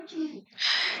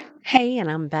Hey,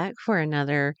 and I'm back for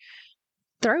another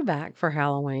throwback for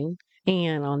Halloween.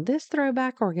 And on this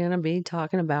throwback, we're going to be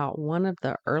talking about one of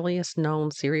the earliest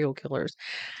known serial killers.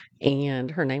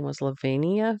 And her name was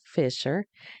Lavinia Fisher.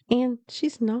 And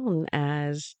she's known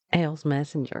as Ale's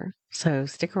Messenger. So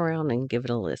stick around and give it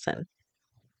a listen.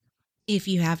 If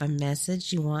you have a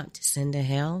message you want to send to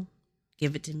hell,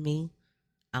 give it to me.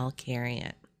 I'll carry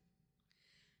it.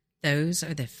 Those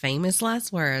are the famous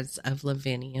last words of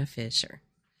Lavinia Fisher.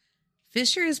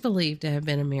 Fisher is believed to have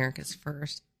been America's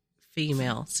first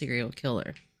female serial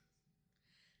killer.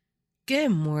 Good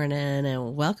morning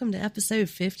and welcome to episode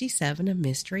 57 of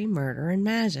Mystery, Murder, and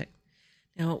Magic.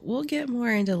 Now, we'll get more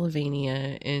into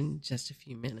Lavinia in just a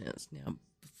few minutes. Now,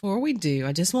 before we do,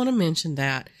 I just want to mention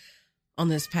that on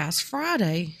this past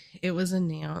Friday, it was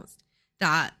announced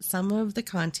that some of the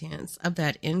contents of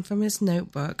that infamous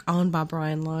notebook owned by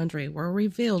Brian Laundrie were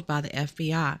revealed by the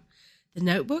FBI. The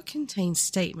notebook contains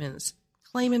statements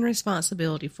claiming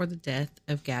responsibility for the death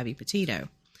of Gabby Petito.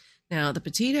 Now, the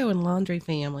Petito and Laundrie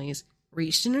families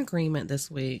reached an agreement this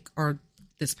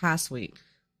past week,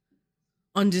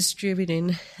 on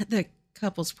distributing the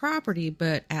couple's property,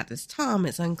 but at this time,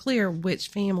 it's unclear which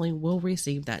family will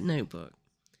receive that notebook.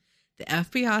 The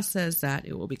FBI says that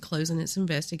it will be closing its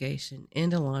investigation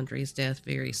into Laundrie's death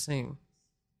very soon.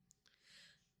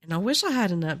 And I wish I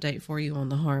had an update for you on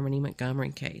the Harmony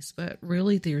Montgomery case, but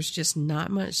really there's just not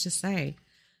much to say.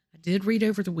 I did read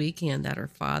over the weekend that her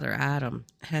father, Adam,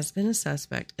 has been a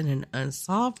suspect in an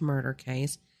unsolved murder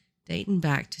case dating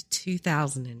back to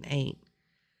 2008.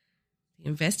 The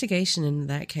investigation into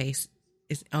that case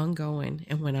is ongoing,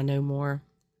 and when I know more,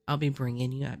 I'll be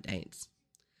bringing you updates.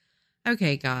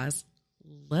 Okay, guys,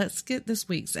 let's get this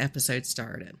week's episode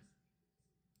started.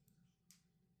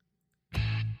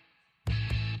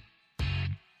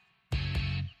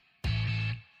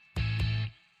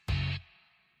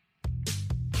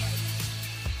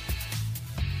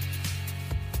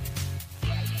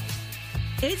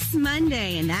 It's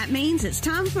Monday, and that means it's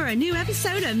time for a new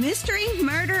episode of Mystery,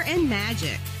 Murder, and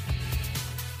Magic.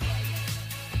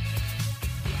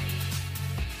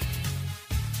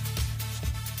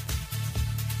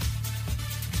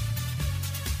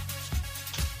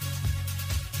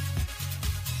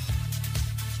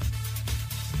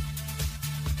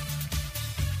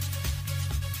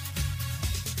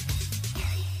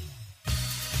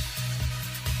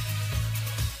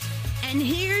 And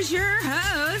here's your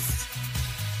host,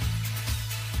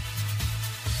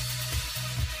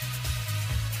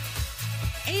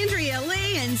 Andrea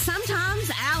Lee, and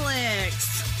sometimes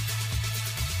Alex.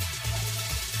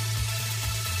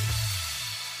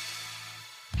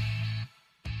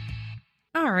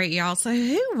 All right, y'all. So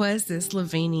who was this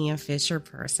Lavinia Fisher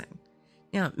person?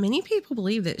 Now, many people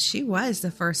believe that she was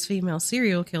the first female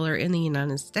serial killer in the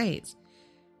United States.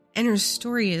 And her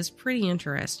story is pretty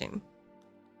interesting.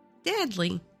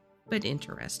 Deadly, but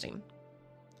interesting.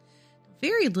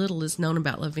 Very little is known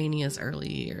about Lavinia's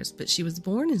early years, but she was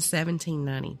born in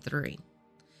 1793.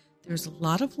 There's a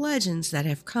lot of legends that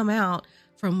have come out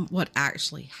from what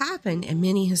actually happened, and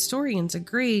many historians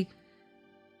agree,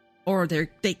 or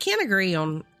they can't agree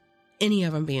on any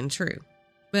of them being true.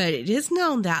 But it is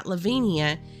known that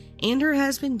Lavinia and her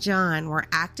husband John were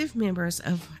active members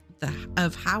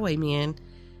of highwaymen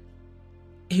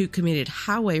who committed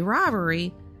highway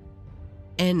robbery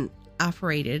and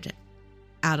operated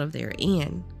out of their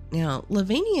inn. Now,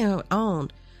 Lavinia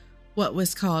owned what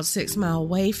was called 6 Mile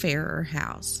Wayfarer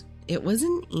House. It was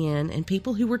an inn, and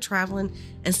people who were traveling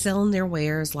and selling their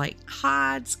wares like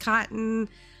hides, cotton,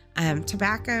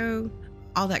 tobacco,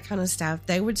 all that kind of stuff,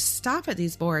 they would stop at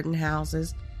these boarding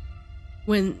houses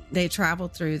when they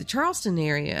traveled through the Charleston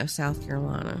area of South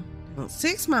Carolina. Now,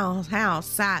 6 Mile House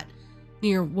sat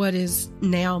near what is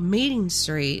now Meeting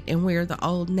Street and where the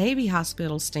old Navy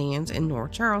Hospital stands in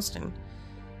North Charleston.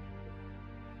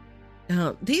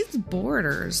 Now, these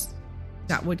boarders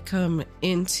that would come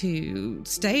in to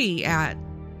stay at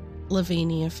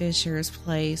Lavinia Fisher's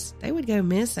place, they would go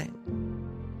missing.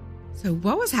 So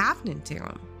what was happening to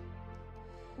them?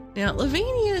 Now,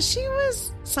 Lavinia, she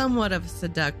was somewhat of a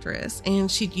seductress, and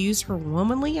she'd use her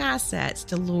womanly assets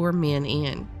to lure men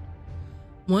in.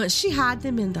 Once she had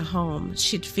them in the home,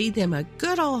 she'd feed them a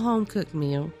good old home-cooked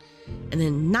meal and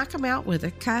then knock them out with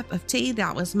a cup of tea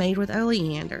that was made with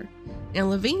oleander. Now,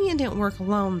 Lavinia didn't work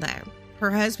alone, though.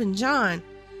 Her husband, John,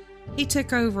 he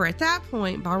took over at that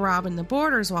point by robbing the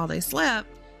boarders while they slept,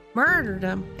 murdered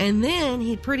them, and then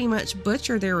he'd pretty much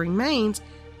butcher their remains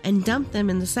and dump them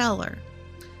in the cellar.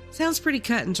 Sounds pretty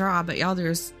cut and dry, but y'all,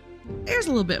 there's a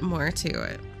little bit more to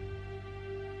it.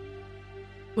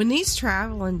 When these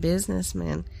traveling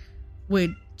businessmen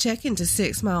would check into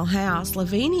 6 Mile House,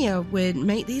 Lavinia would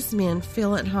make these men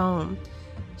feel at home.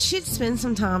 She'd spend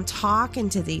some time talking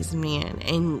to these men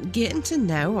and getting to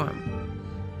know them.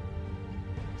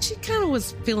 She kind of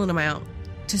was feeling them out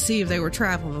to see if they were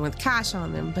traveling with cash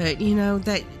on them, but,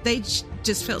 that they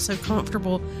just felt so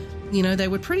comfortable, they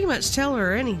would pretty much tell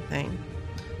her anything.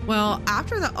 Well,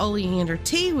 after the oleander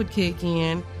tea would kick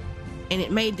in and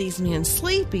it made these men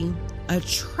sleepy, a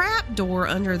trap door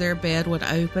under their bed would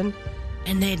open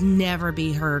and they'd never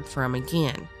be heard from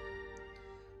again.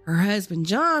 Her husband,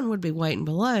 John, would be waiting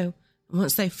below, and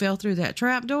once they fell through that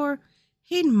trap door,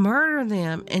 he'd murder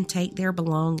them and take their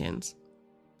belongings.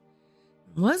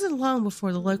 It wasn't long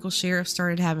before the local sheriff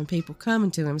started having people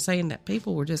coming to him saying that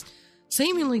people were just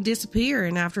seemingly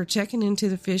disappearing after checking into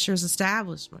the Fishers'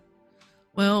 establishment.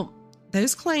 Well,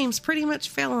 those claims pretty much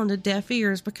fell onto deaf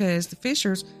ears because the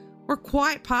Fishers were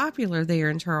quite popular there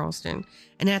in Charleston,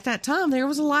 and at that time there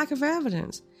was a lack of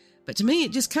evidence. But to me,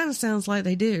 it just kind of sounds like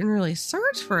they didn't really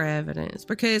search for evidence,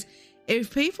 because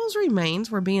if people's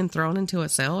remains were being thrown into a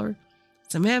cellar,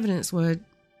 some evidence would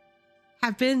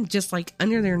have been just like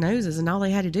under their noses, and all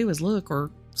they had to do was look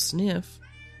or sniff.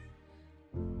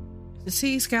 The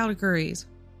Sea Scout agrees.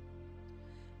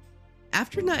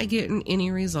 After not getting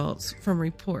any results from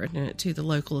reporting it to the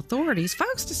local authorities,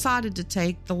 folks decided to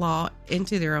take the law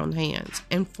into their own hands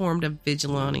and formed a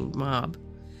vigilante mob.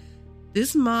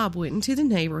 This mob went into the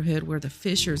neighborhood where the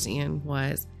Fishers Inn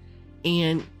was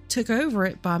and took over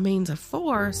it by means of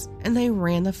force, and they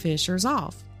ran the Fishers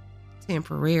off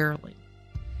temporarily.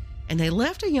 And they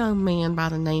left a young man by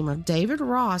the name of David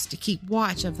Ross to keep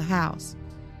watch of the house.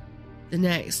 The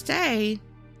next day,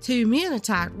 2 men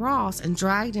attacked Ross and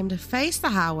dragged him to face the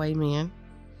highwaymen,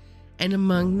 and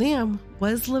among them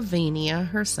was Lavinia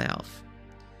herself.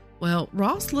 Well,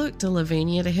 Ross looked to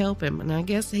Lavinia to help him, and I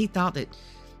guess he thought that,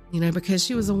 because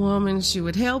she was a woman, she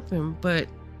would help him, but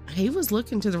he was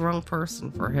looking to the wrong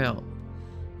person for help.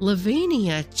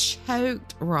 Lavinia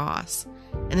choked Ross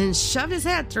and then shoved his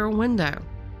head through a window.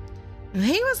 And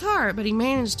he was hurt, but he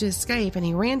managed to escape, and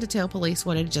he ran to tell police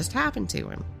what had just happened to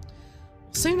him.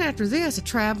 Soon after this, a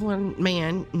traveling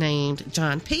man named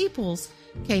John Peoples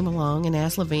came along and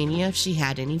asked Lavinia if she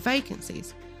had any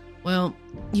vacancies. Well,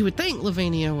 you would think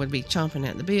Lavinia would be chomping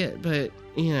at the bit, but,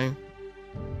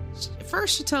 at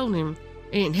first she told him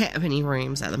he didn't have any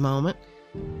rooms at the moment,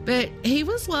 but he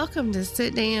was welcome to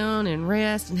sit down and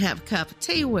rest and have a cup of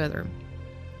tea with her.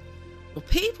 Well,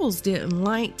 Peoples didn't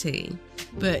like tea,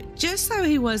 but just so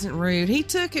he wasn't rude, he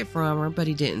took it from her, but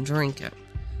he didn't drink it.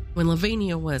 When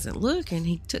Lavinia wasn't looking,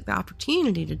 he took the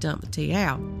opportunity to dump the tea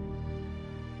out.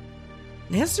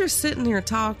 And as they're sitting there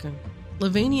talking,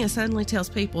 Lavinia suddenly tells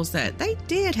Peoples that they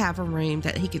did have a room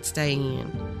that he could stay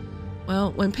in.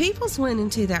 Well, when Peoples went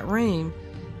into that room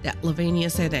that Lavinia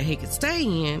said that he could stay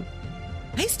in,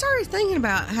 he started thinking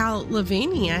about how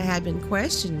Lavinia had been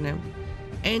questioning him,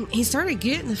 and he started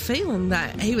getting the feeling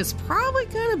that he was probably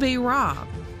going to be robbed.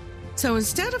 So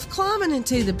instead of climbing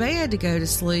into the bed to go to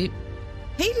sleep,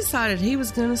 he decided he was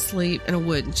going to sleep in a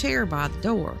wooden chair by the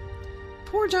door.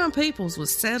 Poor John Peoples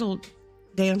was settled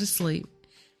down to sleep,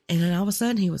 and then all of a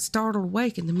sudden he was startled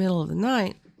awake in the middle of the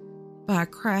night by a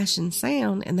crashing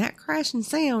sound, and that crashing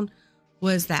sound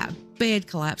was that bed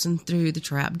collapsing through the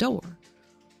trap door.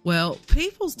 Well,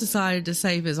 Peoples decided to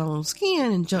save his own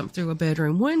skin and jumped through a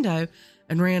bedroom window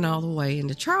and ran all the way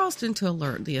into Charleston to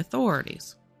alert the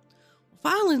authorities.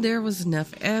 Finally, there was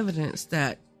enough evidence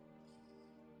that,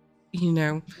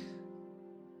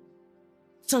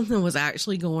 something was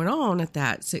actually going on at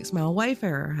that 6 Mile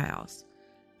Wayfarer house.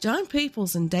 John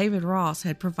Peoples and David Ross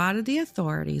had provided the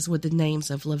authorities with the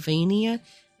names of Lavinia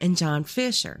and John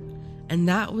Fisher, and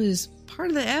that was part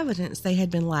of the evidence they had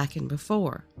been lacking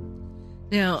before.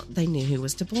 Now, they knew who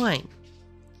was to blame.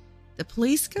 The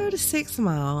police go to 6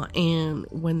 Mile, and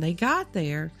when they got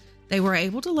there, they were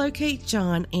able to locate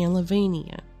John and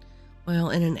Lavinia.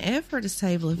 Well, in an effort to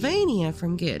save Lavinia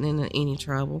from getting into any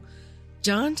trouble,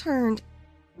 John turned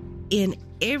in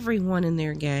everyone in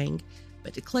their gang,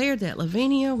 but declared that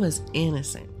Lavinia was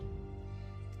innocent.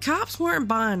 The cops weren't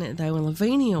buying it, though, and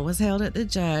Lavinia was held at the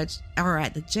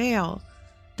jail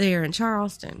there in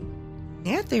Charleston.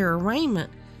 At their arraignment,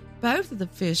 both of the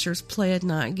Fishers pled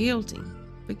not guilty.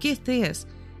 But get this,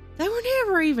 they were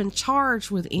never even charged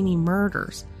with any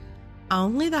murders,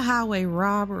 only the highway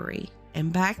robbery,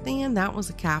 and back then that was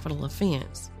a capital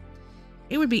offense.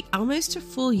 It would be almost a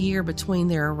full year between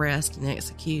their arrest and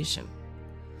execution.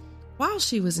 While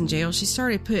she was in jail, she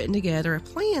started putting together a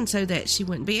plan so that she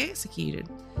wouldn't be executed.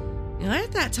 Now,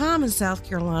 at that time in South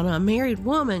Carolina, a married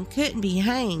woman couldn't be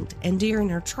hanged, and during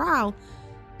her trial,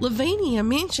 Lavinia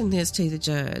mentioned this to the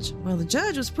judge. Well, the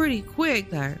judge was pretty quick,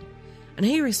 though, and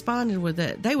he responded with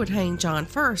that they would hang John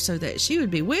first so that she would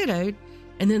be widowed,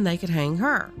 and then they could hang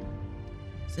her.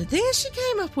 So then she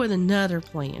came up with another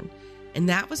plan, and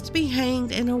that was to be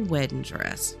hanged in a wedding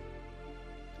dress.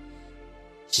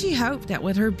 She hoped that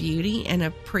with her beauty and a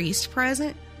priest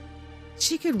present,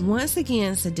 she could once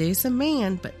again seduce a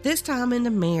man, but this time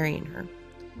into marrying her.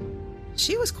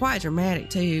 She was quite dramatic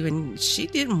too, and she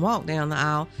didn't walk down the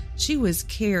aisle. She was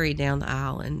carried down the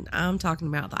aisle, and I'm talking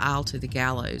about the aisle to the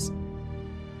gallows.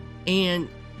 And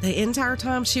the entire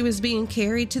time she was being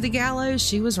carried to the gallows,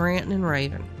 she was ranting and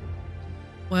raving.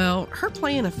 Well, her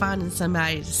plan of finding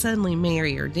somebody to suddenly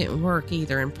marry her didn't work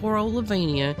either, and poor old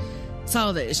Lavinia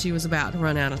saw that she was about to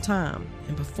run out of time.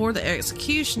 And before the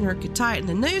executioner could tighten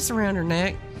the noose around her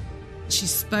neck, she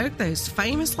spoke those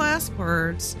famous last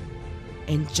words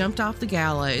and jumped off the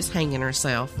gallows, hanging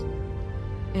herself.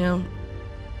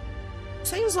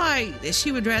 Seems like that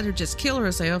she would rather just kill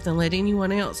herself than let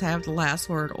anyone else have the last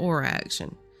word or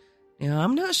action. Now,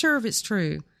 I'm not sure if it's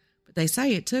true, but they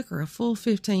say it took her a full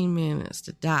 15 minutes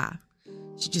to die.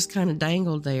 She just kind of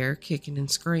dangled there, kicking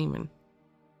and screaming.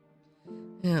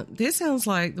 Now, this sounds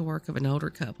like the work of an older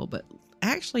couple, but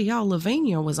actually, y'all,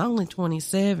 Lavinia was only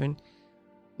 27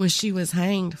 when she was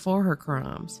hanged for her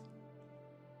crimes.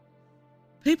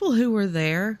 People who were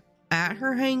there at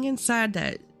her hanging said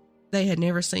that they had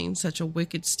never seen such a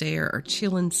wicked stare or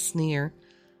chilling sneer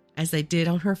as they did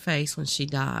on her face when she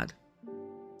died.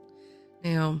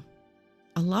 Now,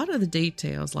 a lot of the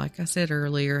details, like I said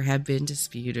earlier, have been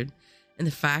disputed, and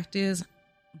the fact is,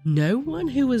 no one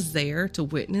who was there to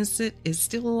witness it is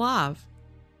still alive.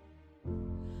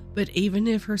 But even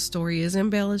if her story is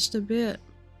embellished a bit,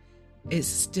 it's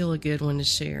still a good one to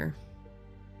share.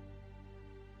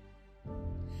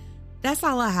 That's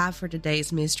all I have for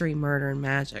today's Mystery, Murder, and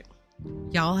Magic.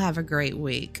 Y'all have a great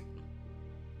week.